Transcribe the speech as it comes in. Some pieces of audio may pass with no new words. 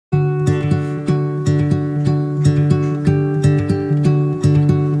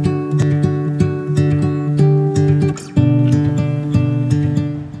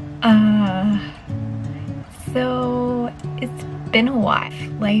why.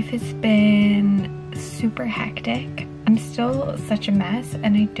 Life has been super hectic. I'm still such a mess,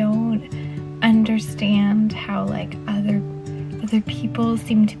 and I don't understand how like other people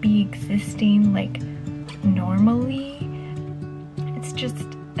seem to be existing like normally. It's just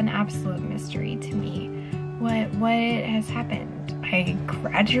an absolute mystery to me. What has happened? I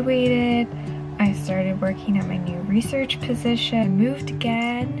graduated, I started working at my new research position, I moved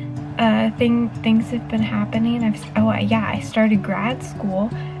again. Things have been happening. I started grad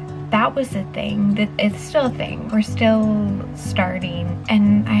school. That was a thing. It's still a thing. We're still starting.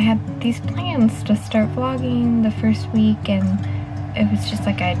 And I had these plans to start vlogging the first week, and it was just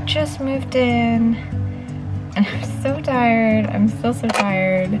like I just moved in and I'm so tired. I'm still so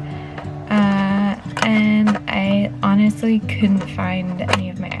tired. And I honestly couldn't find any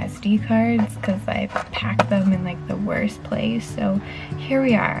of my SD cards because I packed them in like the worst place. So here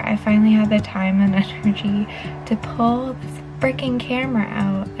we are. I finally had the time and energy to pull this freaking camera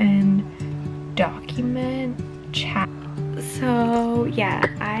out and document chat. So yeah,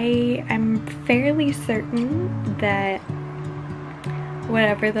 I'm fairly certain that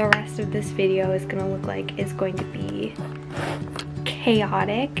whatever the rest of this video is gonna look like is going to be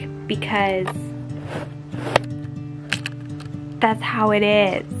chaotic, because that's how it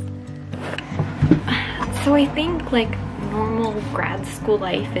is. So I think like normal grad school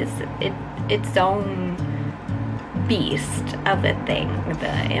life is its own beast of a thing.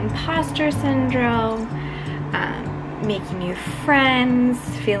 The imposter syndrome, making new friends,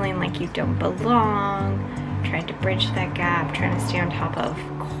 feeling like you don't belong, trying to bridge that gap, trying to stay on top of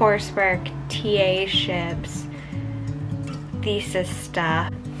coursework, TA-ships, thesis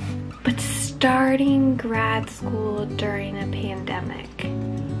stuff. But starting grad school during a pandemic,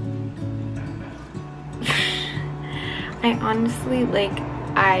 I honestly, like,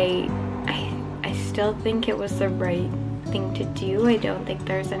 I still think it was the right thing to do. I don't think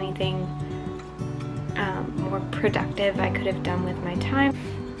there's anything more productive I could have done with my time.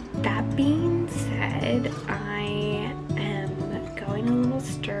 That being said, I am going a little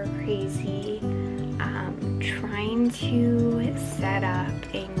stir crazy, trying to set up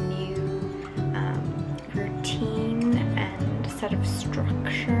a new routine and set of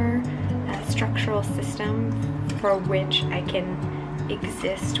structural system for which I can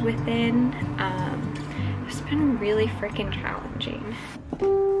exist within. It's been really freaking challenging.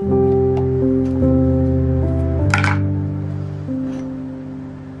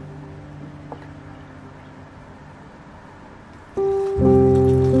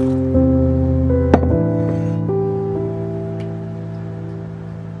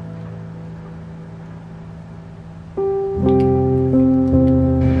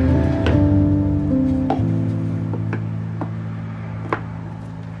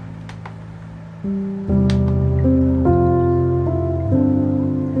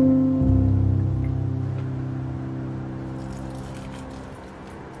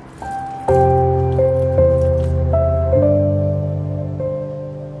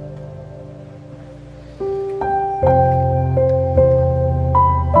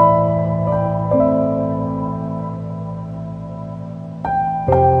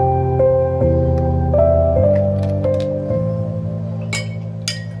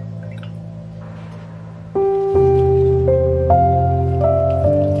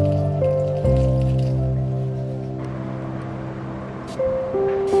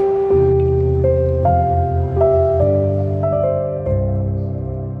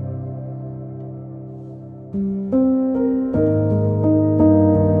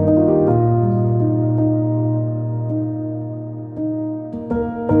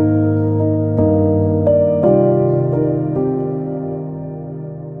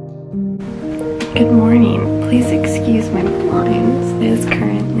 Good morning. Please excuse my blinds. It is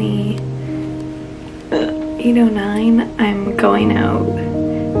currently 8:09. I'm going out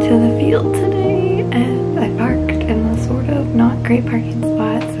to the field today, and I parked in a sort of not great parking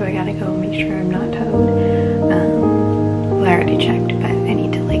spot, so I gotta go make sure I'm not towed. Well, I already checked, but I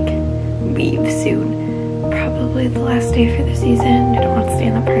need to like leave soon. Probably the last day for the season. I don't want to stay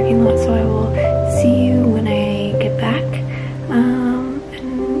in the parking lot, so I will see you when I get back.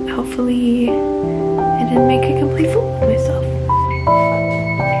 And hopefully I didn't make a complete fool of myself.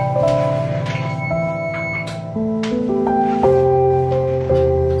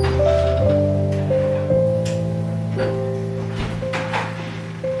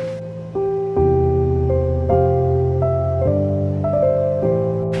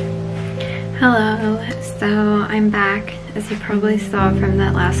 Hello, so I'm back. As you probably saw from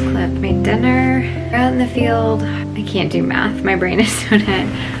that last clip, made dinner, out in the field. I can't do math, my brain is so dead.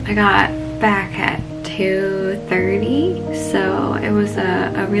 I got back at 2:30, so it was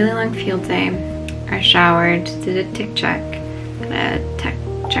a really long field day. I showered, did a tick check, a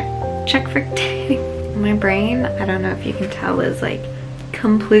check for tick. My brain, I don't know if you can tell, is like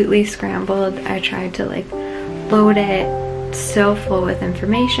completely scrambled. I tried to like load it so full with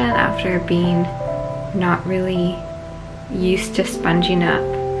information after being not really used to sponging up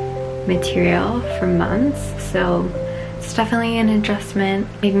material for months, so it's definitely an adjustment.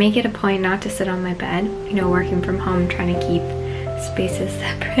 I make it a point not to sit on my bed, you know, working from home, trying to keep spaces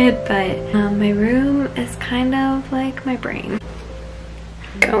separate, but my room is kind of like my brain.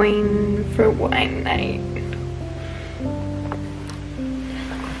 Going for wine night.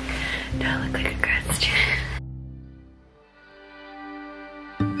 Do I look like a grad student?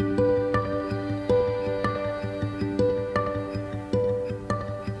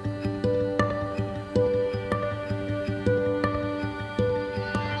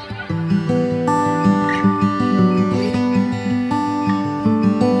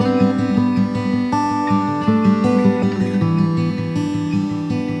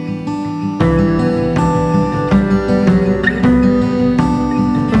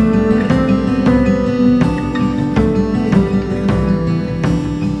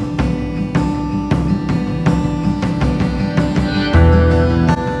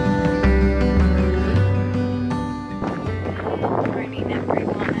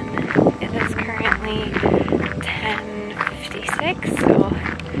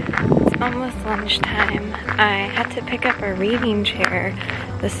 Lunchtime. I had to pick up a reading chair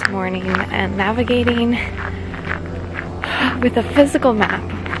this morning, and navigating with a physical map,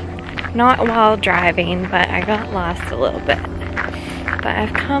 not while driving, but I got lost a little bit. But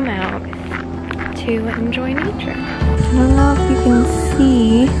I've come out to enjoy nature. I don't know if you can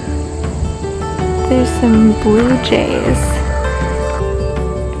see, there's some blue jays.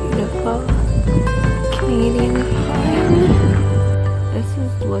 Beautiful Canadian pine. This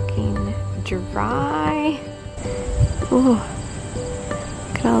is looking dry. Ooh,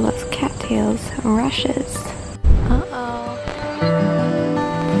 look at all those cattails and rushes.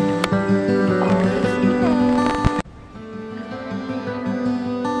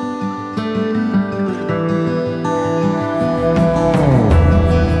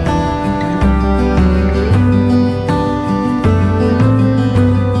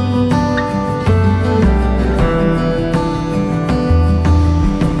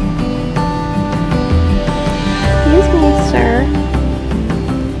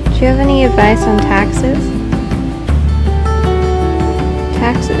 Do you have any advice on taxes?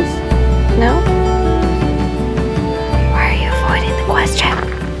 Taxes? No? Why are you avoiding the question?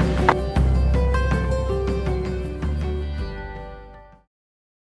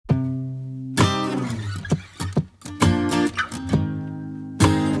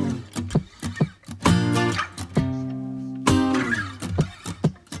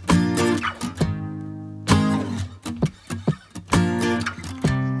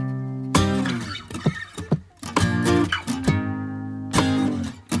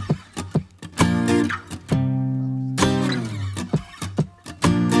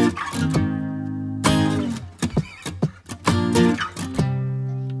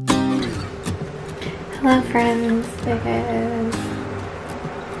 Hello friends, it is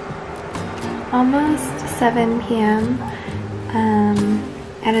almost 7 p.m.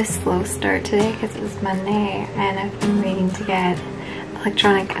 I had a slow start today because it was Monday, and I've been waiting to get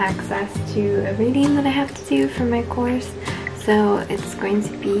electronic access to a reading that I have to do for my course, so it's going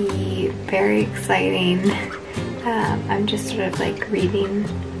to be very exciting. I'm just sort of like reading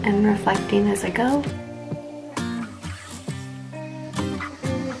and reflecting as I go.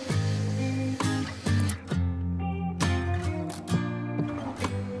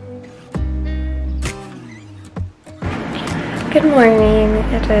 Good morning,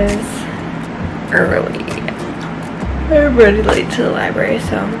 it is early. I'm running late to the library,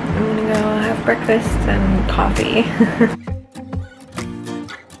 so I'm gonna go have breakfast and coffee.